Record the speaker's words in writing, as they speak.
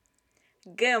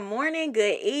Good morning,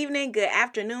 good evening, good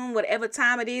afternoon, whatever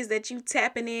time it is that you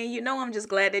tapping in. I'm just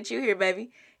glad that you're here, baby.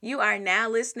 You are now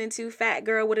listening to Fat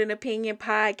Girl with an Opinion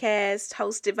podcast,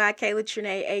 hosted by Kayla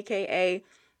Trinae, aka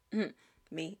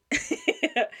me.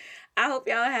 I hope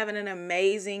y'all are having an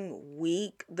amazing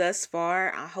week thus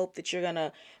far. I hope that you're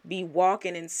gonna be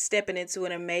walking and stepping into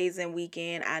an amazing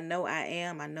weekend. I know I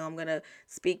am. I know I'm gonna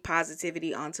speak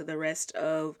positivity onto the rest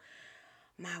of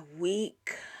my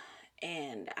week,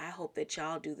 and I hope that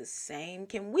y'all do the same.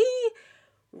 Can we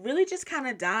really just kind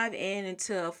of dive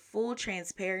into a full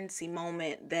transparency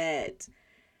moment that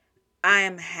I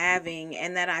am having,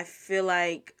 and that I feel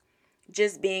like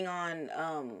just being on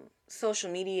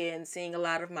social media and seeing a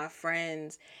lot of my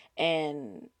friends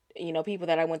and people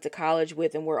that I went to college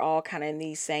with, and we're all kind of in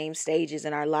these same stages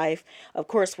in our life. Of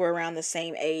course, we're around the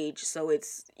same age, so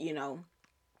it's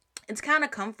kind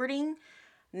of comforting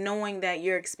knowing that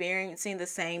you're experiencing the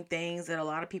same things that a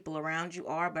lot of people around you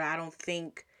are, but I don't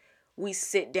think we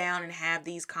sit down and have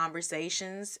these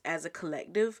conversations as a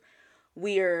collective.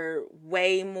 We are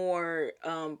way more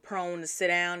prone to sit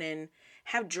down and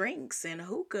have drinks and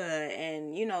hookah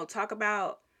and, talk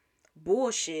about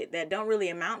bullshit that don't really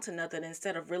amount to nothing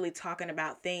instead of really talking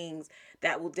about things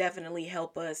that will definitely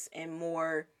help us in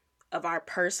more of our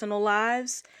personal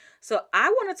lives. So I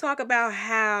want to talk about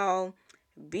how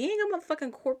being a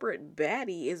motherfucking corporate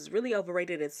baddie is really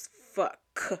overrated as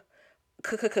fuck.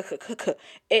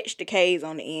 Extra K's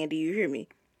on the end. Do you hear me?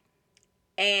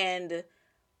 And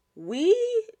we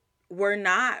were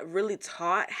not really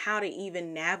taught how to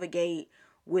even navigate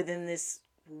within this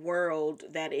world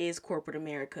that is corporate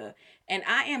America. And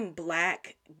I am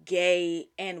black, gay,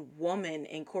 and woman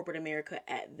in corporate America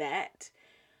at that.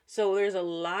 So there's a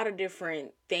lot of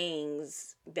different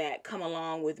things that come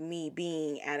along with me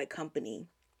being at a company.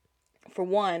 For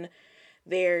one,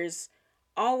 there's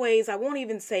always, I won't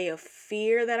even say a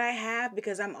fear that I have,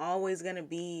 because I'm always going to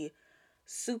be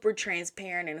super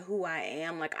transparent in who I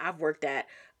am. Like, I've worked at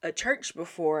a church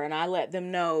before and I let them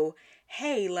know,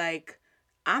 hey, like,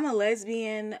 I'm a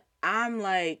lesbian. I'm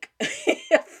like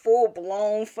a full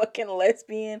blown fucking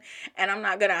lesbian, and I'm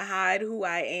not going to hide who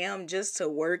I am just to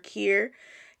work here.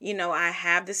 I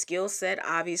have the skill set.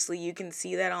 Obviously, you can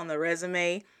see that on the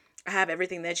resume. I have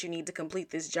everything that you need to complete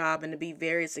this job and to be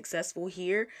very successful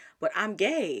here, but I'm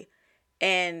gay.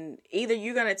 And either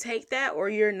you're going to take that or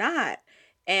you're not.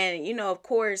 And, of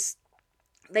course,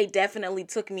 they definitely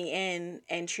took me in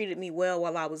and treated me well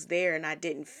while I was there, and I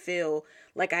didn't feel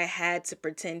like I had to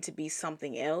pretend to be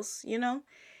something else.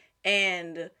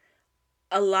 And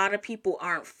a lot of people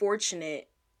aren't fortunate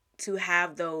to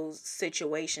have those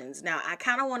situations. Now, I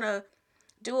kind of want to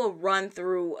do a run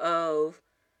through of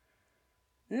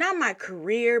not my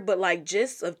career, but like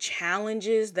just of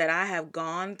challenges that I have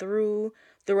gone through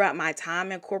throughout my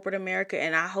time in corporate America.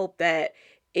 And I hope that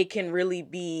it can really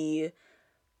be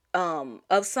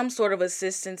of some sort of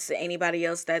assistance to anybody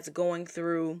else that's going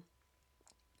through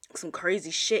some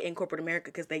crazy shit in corporate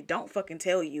America, because they don't fucking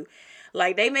tell you.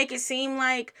 Like, they make it seem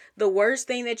like the worst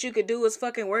thing that you could do is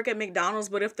fucking work at McDonald's,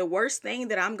 but if the worst thing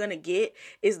that I'm gonna get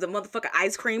is the motherfucking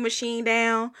ice cream machine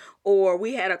down, or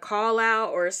we had a call out,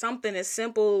 or something as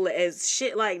simple as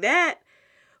shit like that,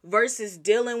 versus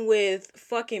dealing with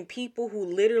fucking people who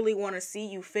literally want to see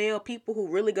you fail, people who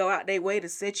really go out their way to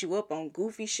set you up on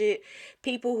goofy shit,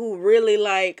 people who really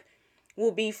like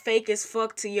will be fake as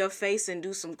fuck to your face and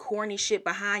do some corny shit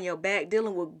behind your back,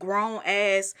 dealing with grown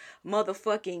ass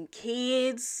motherfucking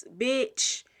kids,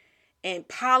 bitch, and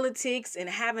politics, and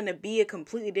having to be a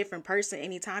completely different person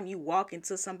anytime you walk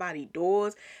into somebody's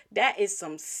doors. That is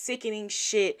some sickening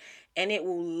shit, and it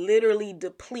will literally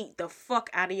deplete the fuck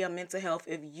out of your mental health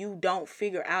if you don't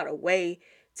figure out a way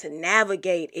to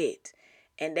navigate it.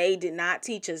 And they did not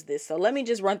teach us this. So let me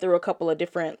just run through a couple of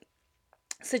different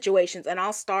situations, and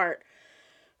I'll start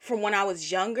from when I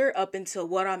was younger up until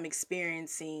what I'm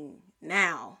experiencing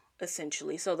now,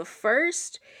 essentially. So the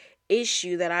first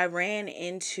issue that I ran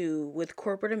into with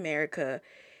corporate America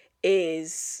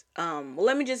is well,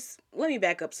 let me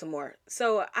back up some more.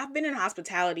 So I've been in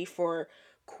hospitality for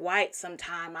quite some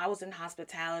time. I was in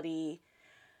hospitality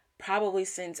probably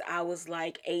since I was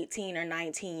like 18 or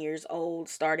 19 years old,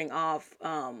 starting off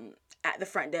at the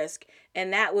front desk.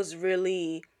 And that was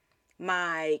really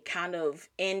my kind of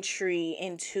entry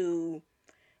into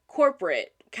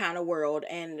corporate kind of world.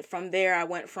 And from there I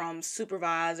went from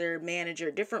supervisor,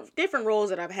 manager, different roles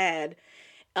that I've had.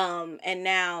 And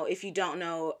now, if you don't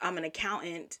know, I'm an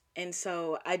accountant, and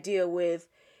so I deal with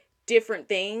different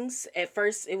things. At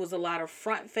first it was a lot of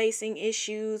front facing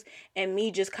issues, and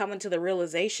me just coming to the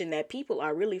realization that people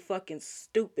are really fucking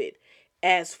stupid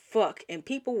as fuck, and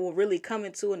people will really come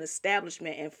into an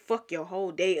establishment and fuck your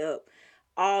whole day up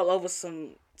all over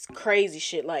some crazy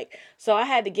shit. Like, so I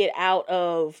had to get out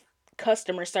of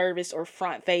customer service or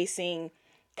front facing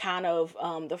kind of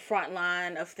the front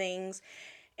line of things,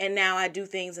 and now I do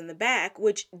things in the back,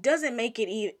 which doesn't make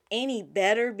it any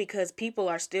better, because people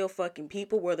are still fucking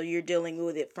people, whether you're dealing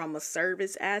with it from a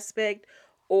service aspect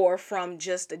or from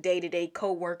just a day-to-day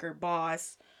coworker,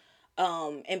 boss,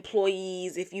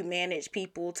 employees, if you manage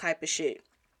people type of shit.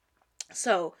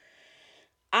 So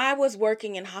I was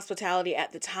working in hospitality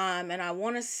at the time, and I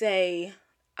want to say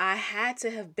I had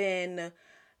to have been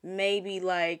maybe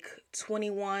like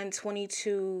 21,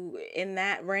 22, in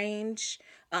that range.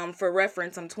 For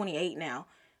reference, I'm 28 now.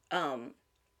 Um,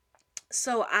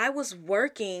 so I was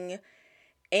working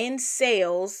in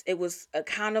sales. It was a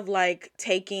kind of like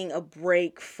taking a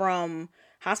break from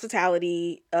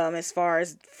hospitality, as far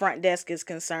as front desk is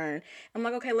concerned. I'm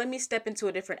like, okay, let me step into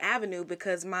a different avenue,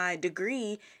 because my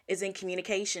degree is in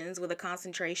communications with a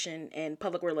concentration in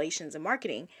public relations and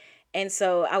marketing. And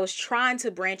so I was trying to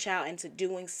branch out into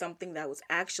doing something that was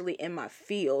actually in my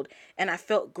field, and I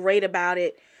felt great about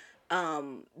it.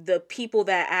 The people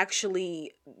that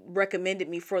actually recommended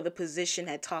me for the position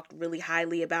had talked really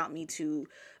highly about me to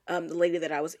the lady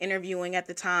that I was interviewing at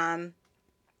the time.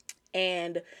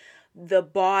 And the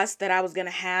boss that I was going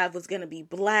to have was going to be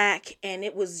black. And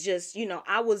it was just,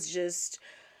 I was just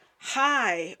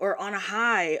high, or on a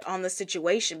high, on the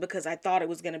situation, because I thought it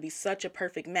was going to be such a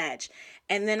perfect match.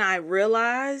 And then I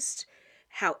realized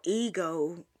how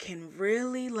ego can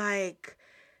really like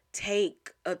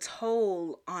take a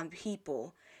toll on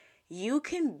people. You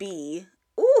can be,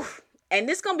 oof, and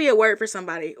this gonna be a word for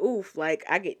somebody, oof, like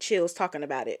I get chills talking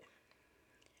about it.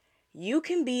 You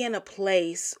can be in a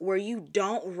place where you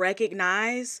don't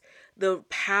recognize the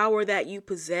power that you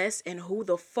possess and who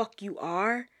the fuck you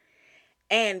are.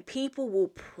 And people will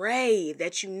pray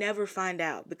that you never find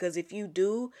out, because if you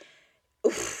do,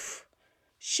 oof,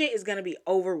 shit is gonna be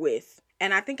over with.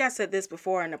 And I think I said this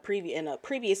before in a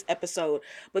previous episode,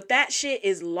 but that shit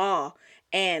is law,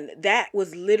 and that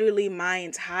was literally my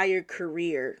entire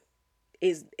career,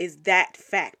 is that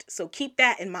fact. So keep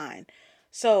that in mind.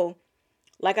 So,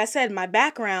 like I said, my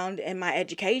background and my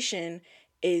education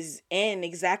is in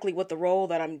exactly what the role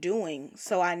that I'm doing.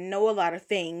 So I know a lot of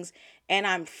things, and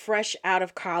I'm fresh out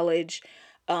of college.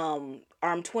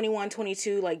 I'm 21,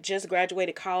 22, like just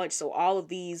graduated college. So all of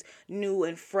these new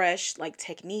and fresh like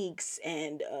techniques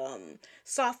and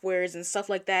softwares and stuff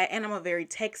like that. And I'm a very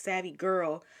tech savvy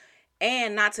girl.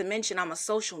 And not to mention, I'm a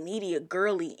social media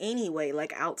girly anyway,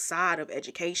 like outside of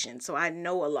education. So I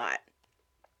know a lot.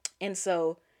 And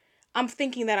so I'm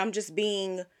thinking that I'm just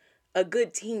being a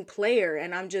good team player,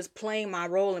 and I'm just playing my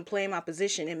role and playing my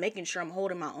position and making sure I'm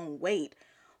holding my own weight.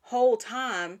 Whole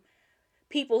time,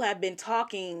 people have been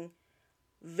talking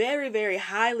very, very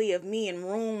highly of me in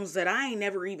rooms that I ain't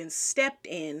never even stepped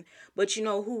in. But you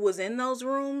know who was in those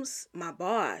rooms? My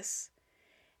boss.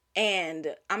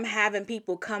 And I'm having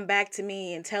people come back to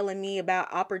me and telling me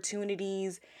about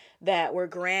opportunities that were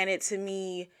granted to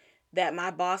me, that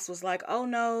my boss was like, oh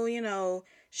no,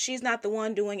 she's not the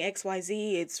one doing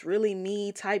XYZ. It's really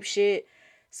me type shit.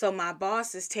 So my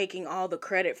boss is taking all the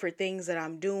credit for things that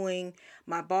I'm doing.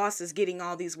 My boss is getting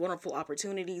all these wonderful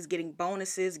opportunities, getting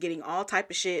bonuses, getting all type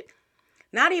of shit.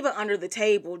 Not even under the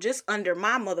table, just under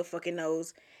my motherfucking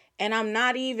nose. And I'm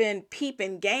not even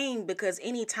peeping game, because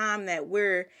anytime that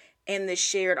we're in the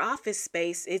shared office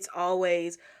space, it's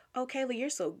always, oh, Kayla, you're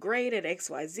so great at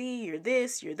XYZ. You're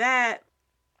this, you're that.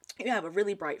 You have a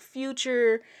really bright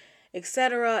future,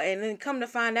 etc. And then come to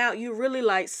find out, you really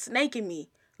like snaking me.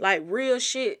 Like real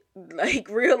shit, like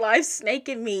real life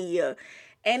snaking me.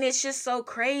 And it's just so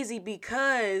crazy,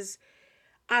 because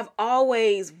I've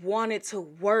always wanted to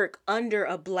work under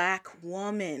a black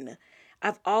woman.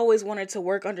 I've always wanted to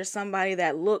work under somebody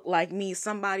that looked like me,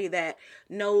 somebody that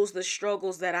knows the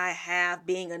struggles that I have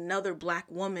being another black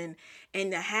woman,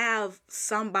 and to have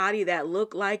somebody that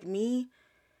looked like me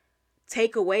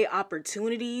take away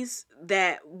opportunities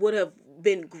that would have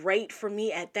been great for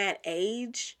me at that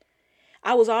age.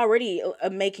 I was already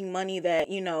making money that,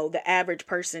 the average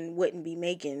person wouldn't be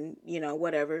making,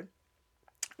 whatever.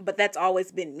 But that's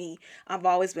always been me. I've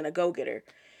always been a go-getter.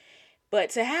 But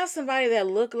to have somebody that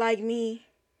looked like me,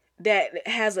 that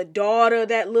has a daughter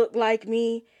that looked like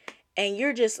me, and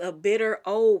you're just a bitter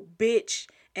old bitch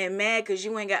and mad because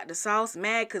you ain't got the sauce,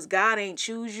 mad because God ain't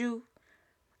choose you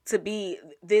to be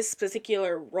this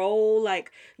particular role.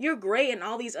 Like, you're great in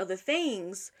all these other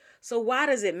things. So why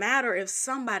does it matter if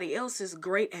somebody else is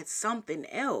great at something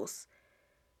else?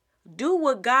 Do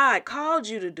what God called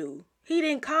you to do. He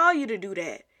didn't call you to do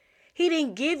that. He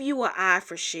didn't give you an eye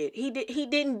for shit. He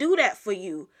didn't do that for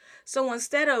you. So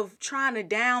instead of trying to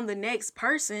down the next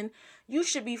person, you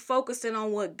should be focusing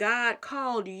on what God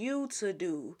called you to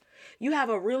do. You have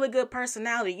a really good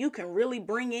personality. You can really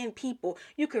bring in people.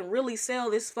 You can really sell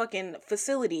this fucking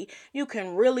facility. You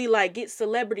can really like get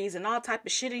celebrities and all type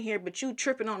of shit in here, but you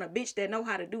tripping on a bitch that know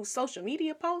how to do social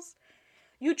media posts?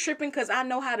 You tripping because I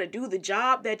know how to do the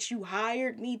job that you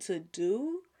hired me to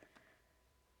do?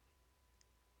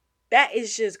 That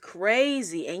is just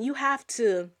crazy. And you have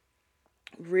to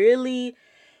really,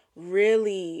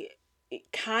 really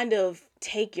kind of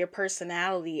take your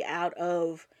personality out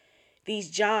of these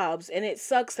jobs. And it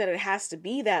sucks that it has to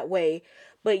be that way.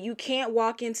 But you can't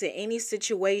walk into any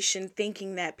situation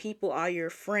thinking that people are your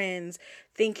friends,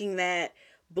 thinking that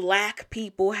black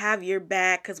people have your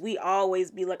back, because we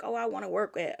always be like, oh, I want to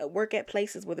work at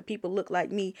places where the people look like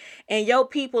me, and your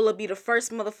people will be the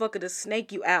first motherfucker to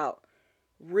snake you out.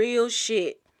 Real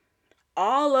shit.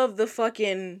 All of the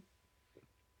fucking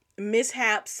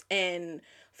mishaps and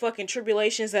fucking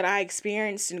tribulations that I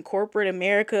experienced in corporate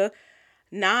America,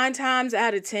 9 times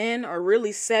out of 10, or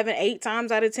really 7, 8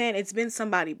 times out of 10, it's been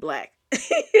somebody black.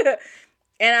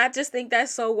 And I just think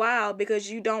that's so wild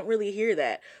because you don't really hear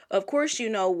that. Of course,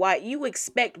 white, you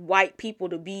expect white people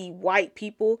to be white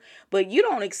people, but you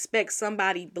don't expect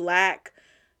somebody black,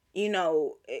 you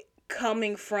know,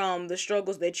 coming from the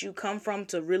struggles that you come from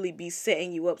to really be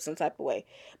setting you up some type of way.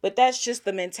 But that's just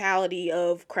the mentality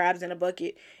of crabs in a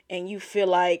bucket, and you feel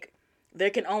like there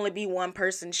can only be one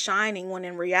person shining, when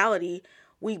in reality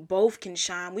we both can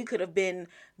shine. We could have been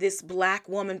this black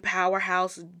woman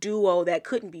powerhouse duo that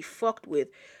couldn't be fucked with,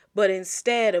 but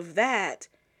instead of that,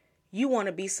 you want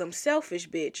to be some selfish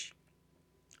bitch.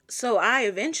 So I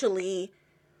eventually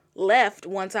left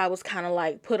once I was kind of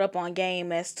like put up on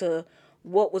game as to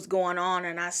what was going on,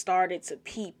 and I started to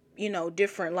peep,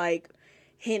 different like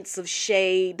hints of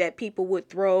shade that people would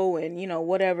throw, and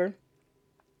whatever.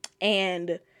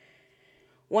 And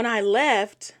when I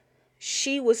left,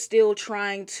 she was still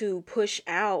trying to push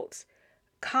out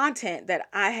content that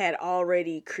I had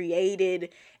already created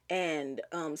and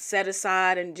set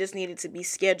aside and just needed to be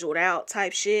scheduled out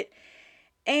type shit.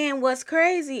 And what's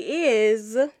crazy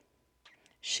is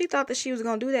she thought that she was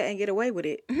going to do that and get away with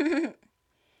it.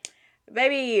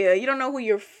 Baby, you don't know who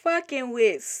you're fucking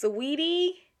with,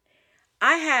 sweetie.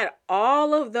 I had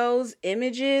all of those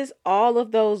images, all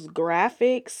of those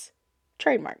graphics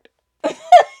trademarked.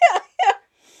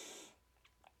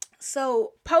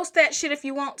 So post that shit if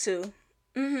you want to.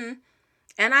 And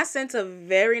I sent a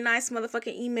very nice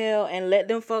motherfucking email and let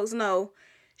them folks know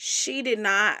she did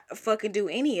not fucking do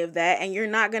any of that. And you're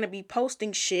not going to be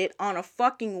posting shit on a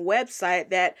fucking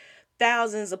website that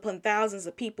thousands upon thousands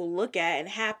of people look at and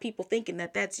have people thinking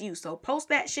that that's you. So post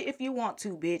that shit if you want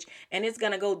to, bitch. And it's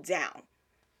going to go down.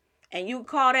 And you can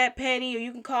call that petty or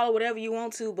you can call it whatever you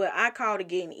want to. But I call it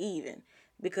getting even.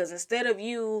 Because instead of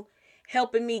you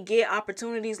helping me get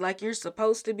opportunities like you're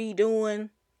supposed to be doing,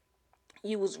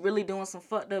 you was really doing some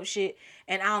fucked up shit.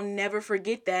 And I'll never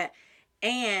forget that.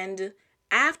 And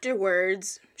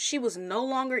afterwards, she was no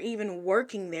longer even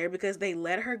working there because they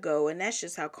let her go. And that's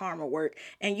just how karma work.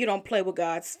 And you don't play with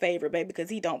God's favor, baby, because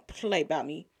he don't play by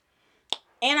me.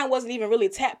 And I wasn't even really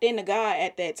tapped into God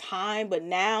at that time. But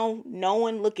now,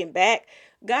 knowing, looking back,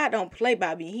 God don't play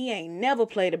by me. He ain't never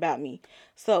played about me.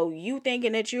 So you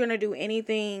thinking that you're going to do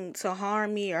anything to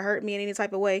harm me or hurt me in any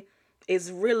type of way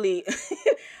is really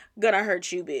gonna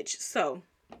hurt you, bitch. So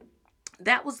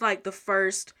that was like the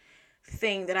first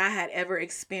thing that I had ever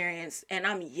experienced. And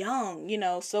I'm young,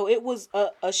 so it was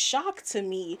a shock to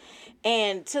me.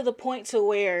 And to the point to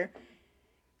where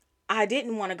I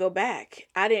didn't want to go back.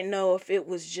 I didn't know if it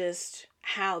was just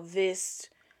how this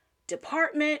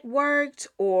department worked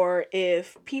or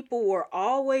if people were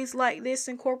always like this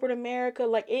in corporate America.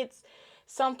 Like, it's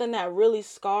something that really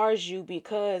scars you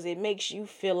because it makes you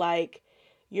feel like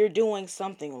you're doing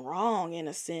something wrong in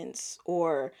a sense.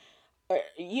 Or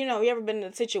you ever been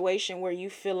in a situation where you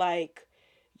feel like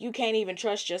you can't even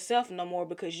trust yourself no more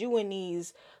because you in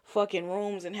these fucking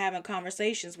rooms and having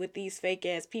conversations with these fake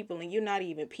ass people and you're not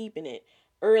even peeping it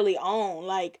early on.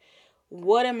 Like,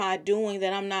 what am I doing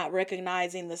that I'm not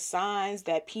recognizing the signs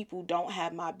that people don't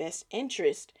have my best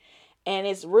interest? And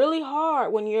it's really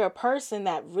hard when you're a person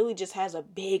that really just has a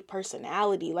big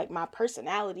personality. Like, my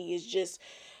personality is just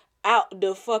out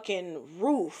the fucking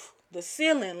roof, the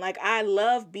ceiling. Like, I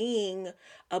love being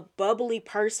a bubbly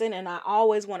person and I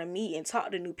always want to meet and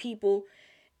talk to new people.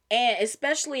 And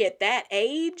especially at that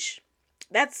age,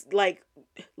 that's like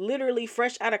literally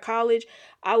fresh out of college.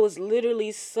 I was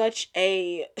literally such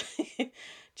a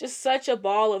just such a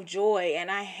ball of joy.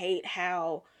 And I hate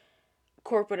how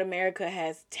corporate America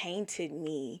has tainted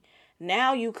me.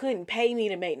 Now you couldn't pay me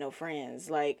to make no friends.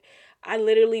 Like, I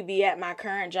literally be at my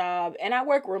current job and I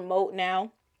work remote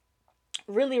now.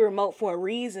 Really remote for a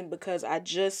reason, because I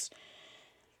just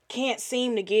can't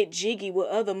seem to get jiggy with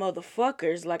other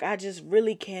motherfuckers. Like, I just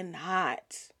really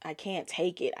cannot. I can't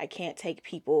take it. I can't take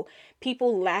people.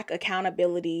 People lack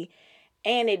accountability.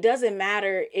 And it doesn't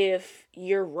matter if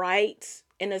you're right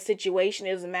in a situation.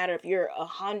 It doesn't matter if you're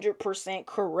 100%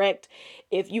 correct.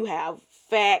 If you have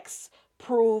facts,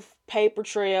 proof, paper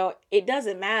trail. It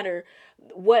doesn't matter.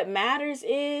 What matters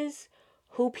is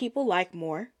who people like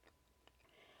more,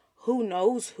 who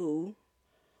knows who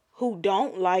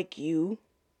don't like you,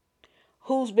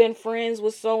 who's been friends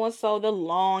with so and so the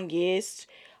longest.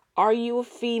 Are you a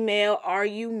female? Are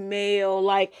you male?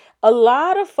 Like, a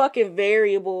lot of fucking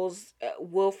variables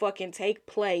will fucking take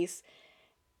place,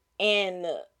 and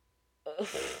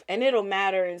and it'll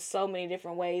matter in so many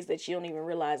different ways that you don't even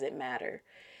realize it matter.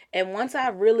 And once I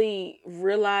really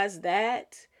realized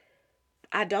that,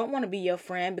 I don't want to be your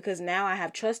friend, because now I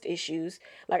have trust issues.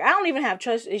 Like, I don't even have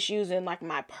trust issues in like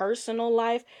my personal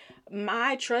life.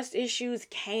 My trust issues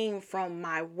came from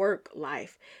my work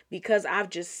life, because I've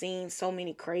just seen so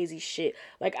many crazy shit.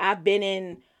 Like, I've been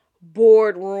in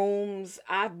boardrooms,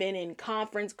 I've been in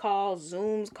conference calls,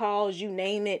 Zooms calls, you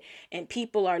name it, and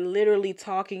people are literally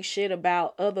talking shit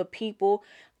about other people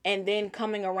and then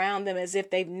coming around them as if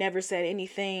they've never said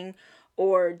anything,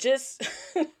 or just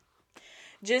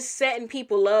just setting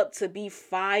people up to be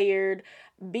fired.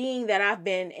 Being that I've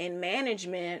been in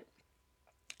management,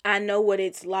 I know what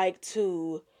it's like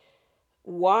to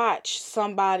watch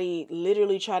somebody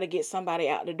literally try to get somebody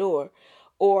out the door,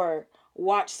 or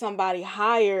watch somebody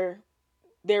hire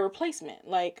their replacement.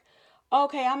 Like,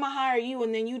 okay, I'm gonna hire you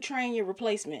and then you train your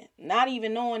replacement, not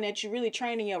even knowing that you're really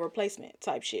training your replacement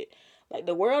type shit. Like,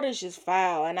 the world is just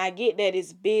foul, and I get that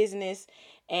it's business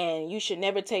and you should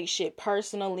never take shit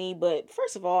personally, but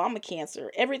first of all, I'm a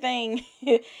Cancer. Everything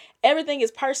everything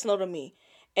is personal to me.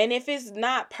 And if it's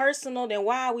not personal, then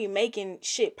why are we making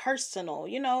shit personal?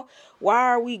 Why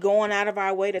are we going out of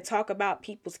our way to talk about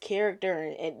people's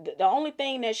character? And the only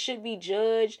thing that should be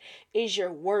judged is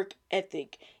your work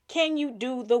ethic. Can you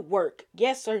do the work?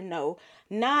 Yes or no?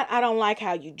 Not, I don't like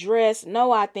how you dress.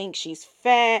 No, I think she's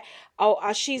fat.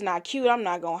 Oh, she's not cute. I'm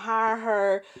not going to hire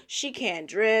her. She can't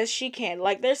dress. She can't.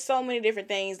 Like, there's so many different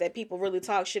things that people really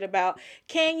talk shit about.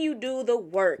 Can you do the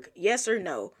work? Yes or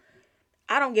no?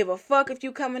 I don't give a fuck if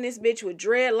you come in this bitch with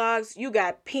dreadlocks, you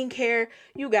got pink hair,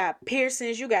 you got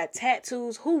piercings, you got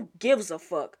tattoos. Who gives a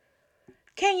fuck?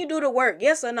 Can you do the work?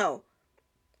 Yes or no?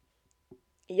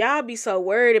 Y'all be so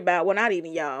worried about, well, not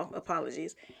even y'all,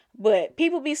 apologies, but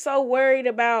people be so worried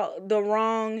about the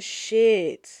wrong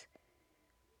shit.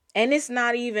 And it's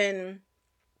not even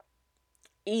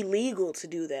illegal to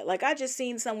do that. Like, I just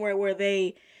seen somewhere where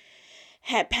they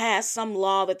had passed some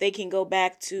law that they can go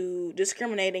back to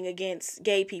discriminating against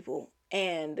gay people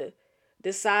and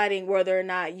deciding whether or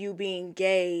not you being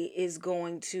gay is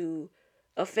going to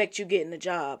affect you getting a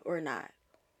job or not,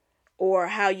 or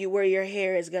how you wear your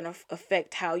hair is going to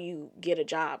affect how you get a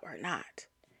job or not.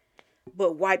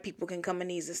 But white people can come in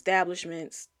these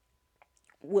establishments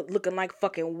with looking like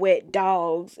fucking wet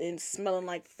dogs and smelling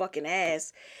like fucking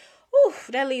ass. Oof,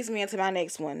 that leads me into my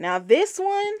next one. Now, this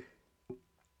one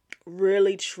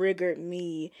really triggered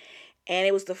me, and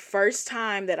it was the first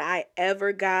time that I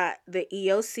ever got the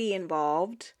EOC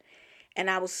involved,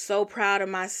 and I was so proud of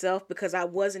myself because I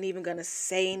wasn't even gonna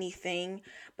say anything,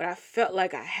 but I felt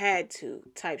like I had to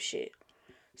type shit.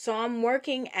 So I'm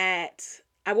working at,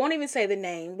 I won't even say the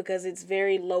name because it's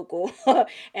very local and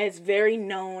it's very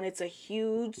known. It's a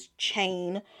huge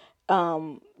chain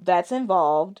that's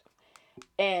involved,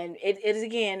 and it is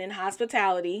again in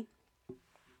hospitality.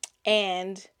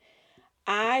 And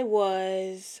I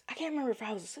can't remember if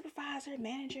I was a supervisor,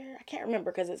 manager. I can't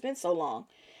remember because it's been so long.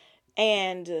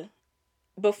 And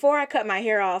before I cut my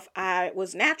hair off, I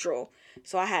was natural.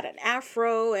 So I had an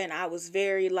afro and I was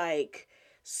very like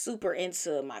super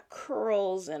into my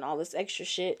curls and all this extra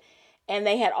shit. And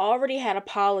they had already had a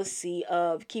policy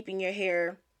of keeping your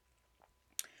hair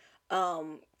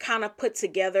kind of put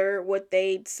together, what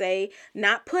they'd say,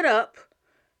 not put up.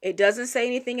 It doesn't say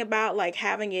anything about like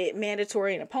having it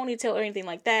mandatory in a ponytail or anything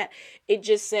like that. It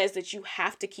just says that you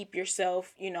have to keep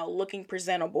yourself, looking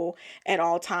presentable at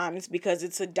all times, because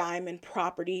it's a diamond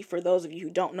property. For those of you who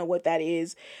don't know what that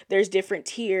is, there's different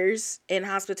tiers in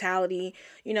hospitality.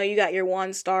 You got your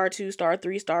 1 star, 2 star,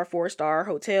 3 star, 4 star,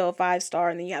 hotel, 5 star,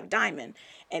 and then you have diamond.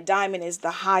 And diamond is the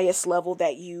highest level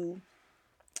that you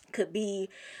could be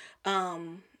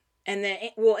And then,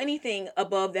 well, anything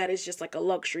above that is just like a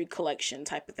luxury collection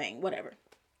type of thing, whatever.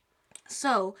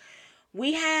 So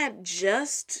we had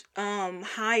just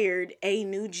hired a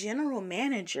new general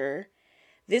manager.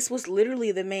 This was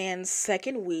literally the man's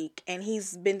second week, and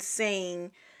he's been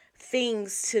saying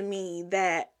things to me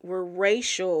that were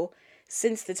racial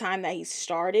since the time that he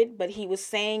started, but he was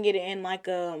saying it in like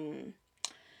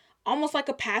almost like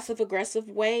a passive aggressive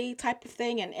way type of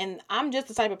thing. And I'm just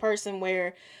the type of person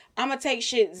where I'm gonna take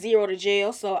shit zero to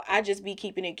jail, so I just be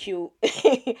keeping it cute.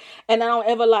 And I don't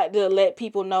ever like to let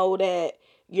people know that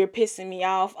you're pissing me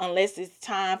off unless it's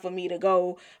time for me to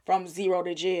go from zero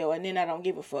to jail, and then I don't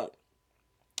give a fuck.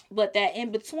 But that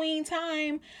in between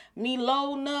time, me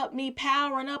loading up, me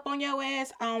powering up on your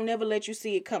ass, I don't never let you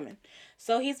see it coming.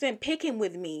 So he's been picking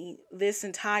with me this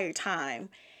entire time.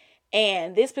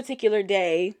 And this particular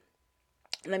day,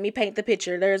 let me paint the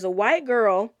picture. There's a white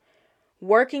girl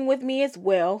working with me as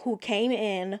well who came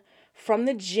in from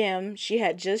the gym. She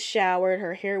had just showered.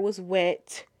 Her hair was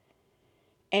wet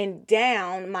and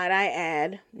down, might I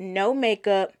add. No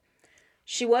makeup.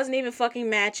 She wasn't even fucking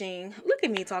matching. Look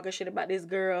at me talking shit about this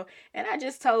girl. And I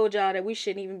just told y'all that we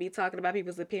shouldn't even be talking about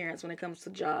people's appearance when it comes to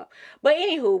job. But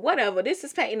anywho, whatever. This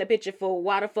is painting a picture for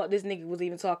why the fuck this nigga was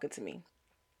even talking to me.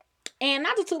 And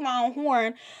not to toot my own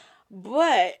horn,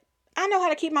 but I know how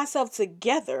to keep myself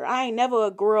together. I ain't never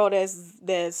a girl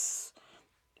that's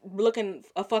looking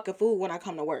a fucking fool when I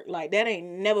come to work. Like, that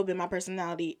ain't never been my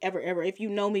personality ever. If you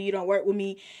know me, you don't work with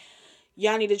me,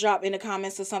 y'all need to drop in the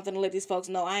comments or something to let these folks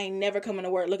know I ain't never coming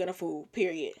to work looking a fool,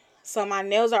 period. So my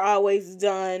nails are always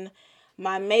done.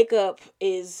 My makeup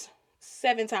is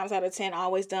 7 times out of 10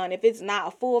 always done. If it's not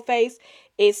a full face,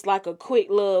 it's like a quick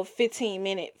little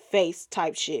 15-minute face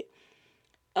type shit.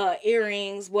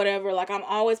 Earrings, whatever. Like, I'm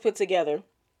always put together.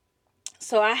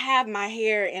 So I have my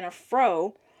hair in a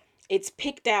fro. It's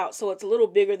picked out, so it's a little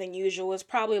bigger than usual. It's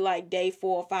probably like day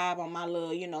 4 or 5 on my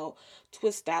little,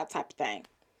 twist out type of thing.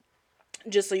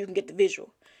 Just so you can get the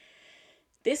visual.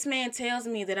 This man tells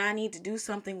me that I need to do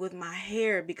something with my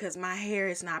hair because my hair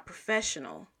is not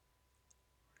professional.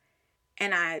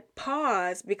 And I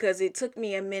paused because it took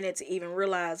me a minute to even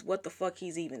realize what the fuck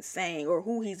he's even saying or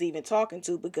who he's even talking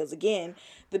to. Because again,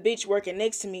 the bitch working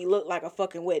next to me looked like a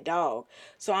fucking wet dog.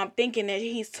 So I'm thinking that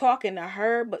he's talking to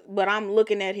her, but I'm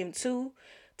looking at him too,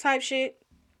 type shit.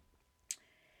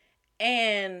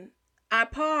 And I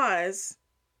pause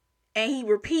and he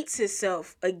repeats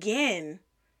himself again,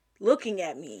 looking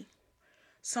at me.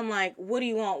 So I'm like, what do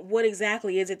you want? What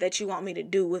exactly is it that you want me to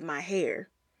do with my hair?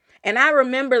 And I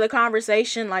remember the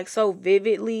conversation like so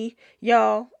vividly,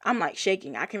 y'all. I'm like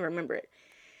shaking. I can remember it.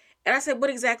 And I said, what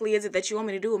exactly is it that you want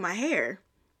me to do with my hair?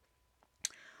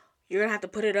 You're going to have to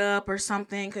put it up or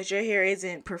something because your hair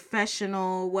isn't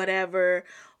professional, whatever.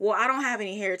 Well, I don't have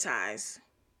any hair ties.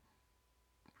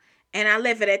 And I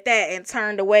left it at that and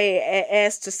turned away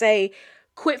as to say,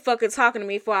 quit fucking talking to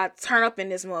me before I turn up in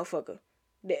this motherfucker.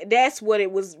 That's what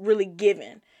it was really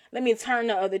given. Let me turn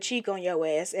the other cheek on your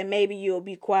ass and maybe you'll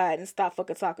be quiet and stop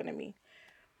fucking talking to me.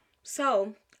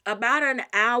 So, about an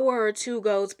hour or two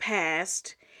goes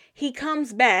past. He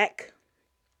comes back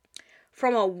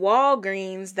from a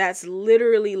Walgreens that's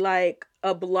literally like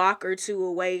a block or two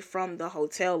away from the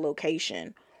hotel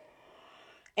location.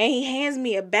 And he hands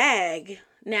me a bag.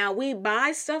 Now, we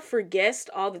buy stuff for guests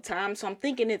all the time, so I'm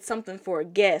thinking it's something for a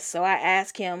guest. So I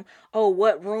ask him, oh,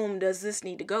 what room does this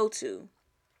need to go to?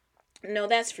 No,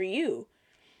 that's for you.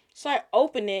 So I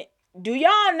open it. Do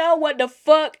y'all know what the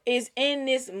fuck is in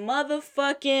this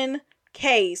motherfucking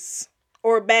case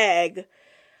or bag?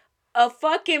 A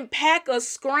fucking pack of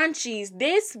scrunchies.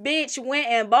 This bitch went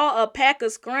and bought a pack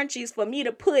of scrunchies for me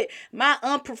to put my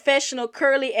unprofessional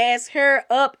curly ass hair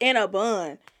up in a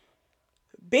bun.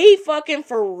 Be fucking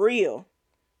for real.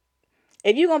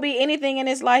 If you gonna be anything in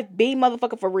this life, be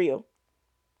motherfucking for real.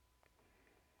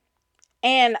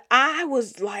 And I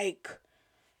was like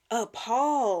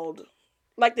appalled.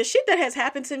 Like, the shit that has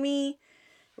happened to me,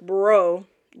 bro,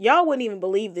 y'all wouldn't even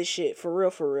believe this shit,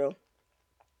 for real.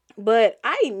 But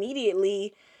I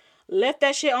immediately left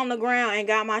that shit on the ground and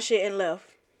got my shit and left.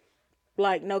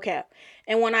 Like, no cap.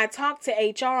 And when I talked to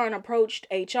HR and approached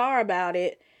HR about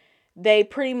it, they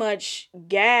pretty much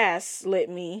gaslit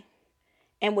me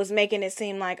and was making it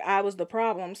seem like I was the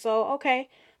problem. So, okay,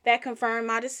 that confirmed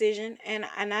my decision, and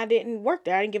I didn't work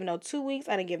there. I didn't give no 2 weeks.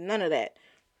 I didn't give none of that.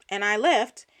 And I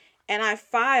left, and I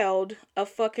filed a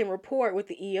fucking report with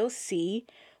the EOC,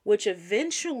 which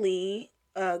eventually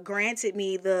granted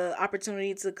me the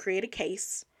opportunity to create a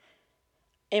case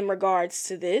in regards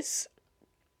to this.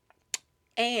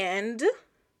 And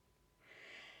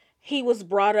he was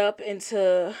brought up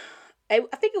into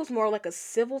I think it was more like a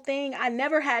civil thing. I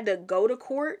never had to go to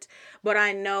court, but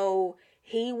I know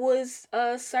he was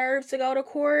served to go to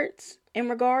court in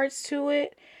regards to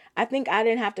it. I think I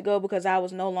didn't have to go because I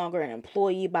was no longer an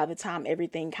employee by the time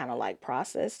everything kind of like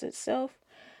processed itself.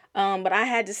 But I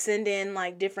had to send in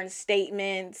like different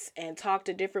statements and talk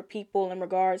to different people in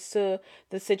regards to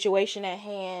the situation at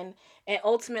hand. And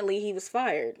ultimately, he was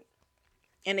fired.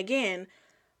 And again,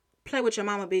 play with your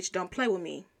mama, bitch. Don't play with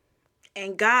me.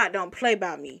 And God don't play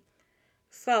by me.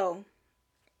 So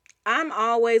I'm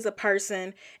always a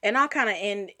person, and I'll kind of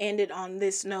end it on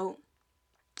this note.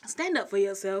 Stand up for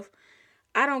yourself.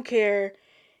 I don't care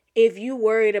if you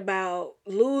worried about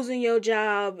losing your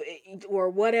job or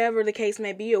whatever the case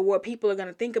may be, or what people are going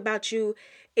to think about you.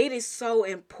 It is so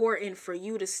important for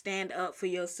you to stand up for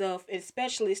yourself,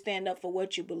 especially stand up for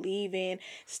what you believe in.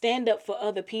 Stand up for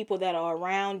other people that are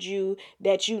around you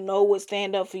that you know would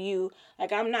stand up for you.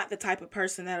 Like, I'm not the type of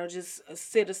person that'll just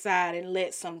sit aside and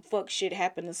let some fuck shit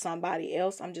happen to somebody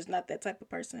else. I'm just not that type of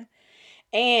person.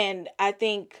 And I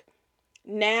think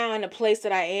now in the place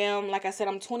that I am, like I said,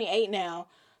 I'm 28 now.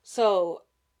 So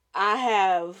I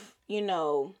have,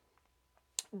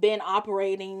 been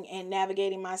operating and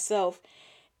navigating myself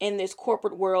in this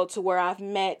corporate world to where I've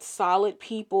met solid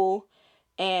people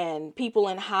and people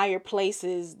in higher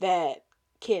places that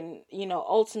can,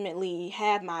 ultimately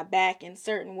have my back in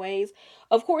certain ways.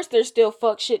 Of course, there's still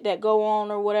fuck shit that go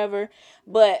on or whatever,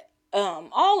 but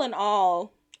all in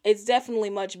all, it's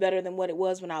definitely much better than what it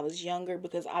was when I was younger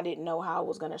because I didn't know how I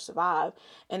was going to survive.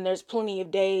 And there's plenty of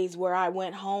days where I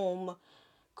went home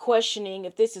questioning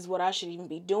if this is what I should even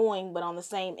be doing. But on the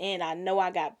same end, I know I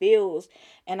got bills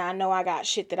and I know I got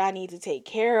shit that I need to take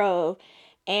care of.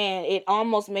 And it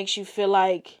almost makes you feel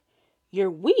like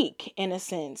you're weak in a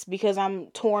sense because I'm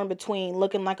torn between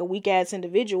looking like a weak ass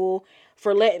individual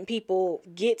for letting people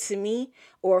get to me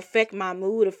or affect my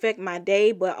mood, affect my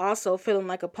day, but also feeling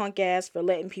like a punk ass for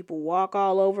letting people walk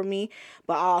all over me,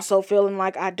 but also feeling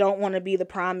like I don't want to be the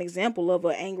prime example of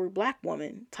an angry black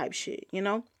woman type shit.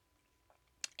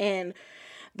 And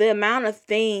the amount of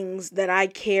things that I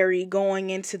carry going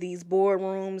into these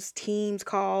boardrooms, Teams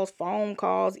calls, phone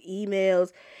calls,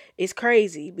 emails is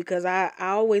crazy because I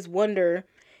always wonder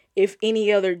if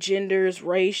any other genders,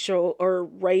 racial or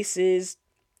races,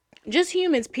 just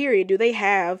humans, period, do they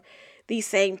have these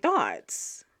same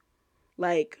thoughts?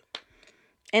 Like,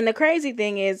 and the crazy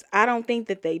thing is, I don't think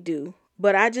that they do,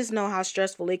 but I just know how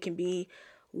stressful it can be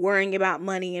worrying about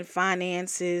money and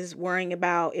finances, worrying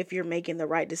about if you're making the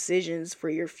right decisions for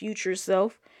your future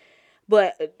self.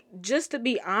 But just to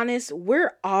be honest,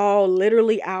 we're all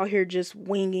literally out here just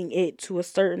winging it to a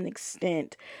certain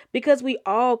extent because we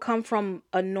all come from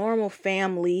a normal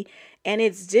family and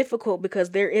it's difficult because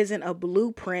there isn't a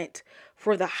blueprint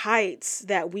for the heights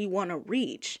that we want to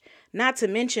reach. Not to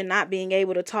mention not being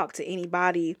able to talk to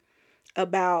anybody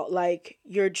about like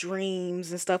your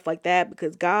dreams and stuff like that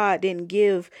because God didn't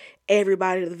give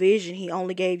everybody the vision. He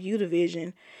only gave you the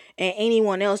vision, and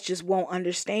anyone else just won't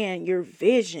understand your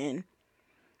vision.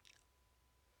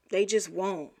 They just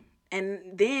won't. And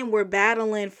then we're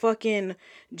battling fucking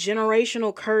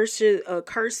generational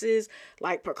curses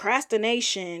like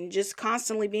procrastination, just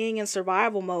constantly being in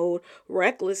survival mode,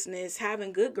 recklessness,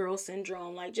 having good girl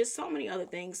syndrome, like just so many other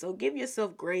things. So give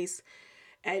yourself grace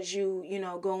as you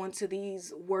go into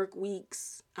these work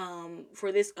weeks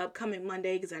for this upcoming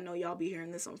Monday, because I know y'all be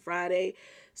hearing this on Friday.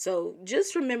 So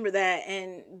just remember that,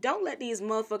 and don't let these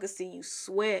motherfuckers see you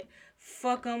sweat.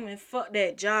 Fuck them and fuck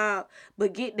that job,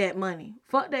 but get that money.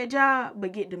 Fuck that job,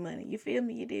 but get the money. You feel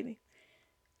me? You did me?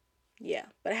 Yeah,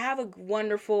 but have a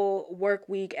wonderful work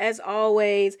week. As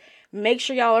always, make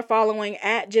sure y'all are following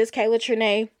at just Kayla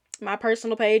Trinae, my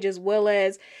personal page, as well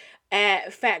as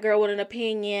at Fat Girl with an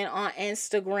Opinion on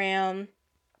Instagram.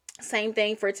 Same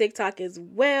thing for TikTok as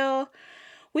well.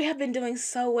 We have been doing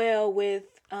so well with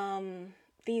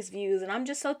these views, and I'm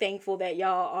just so thankful that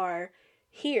y'all are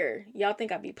here. Y'all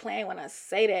think I be playing when I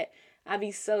say that. I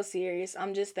be so serious.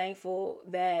 I'm just thankful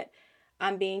that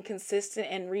I'm being consistent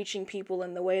and reaching people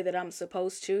in the way that I'm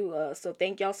supposed to. So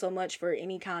thank y'all so much for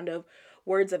any kind of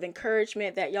words of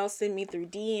encouragement that y'all send me through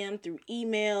DM, through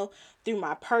email, through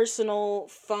my personal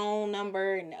phone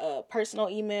number and personal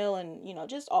email, and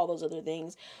just all those other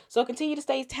things. So continue to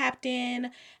stay tapped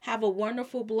in. Have a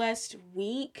wonderful, blessed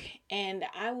week, and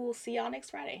I will see y'all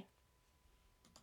next Friday.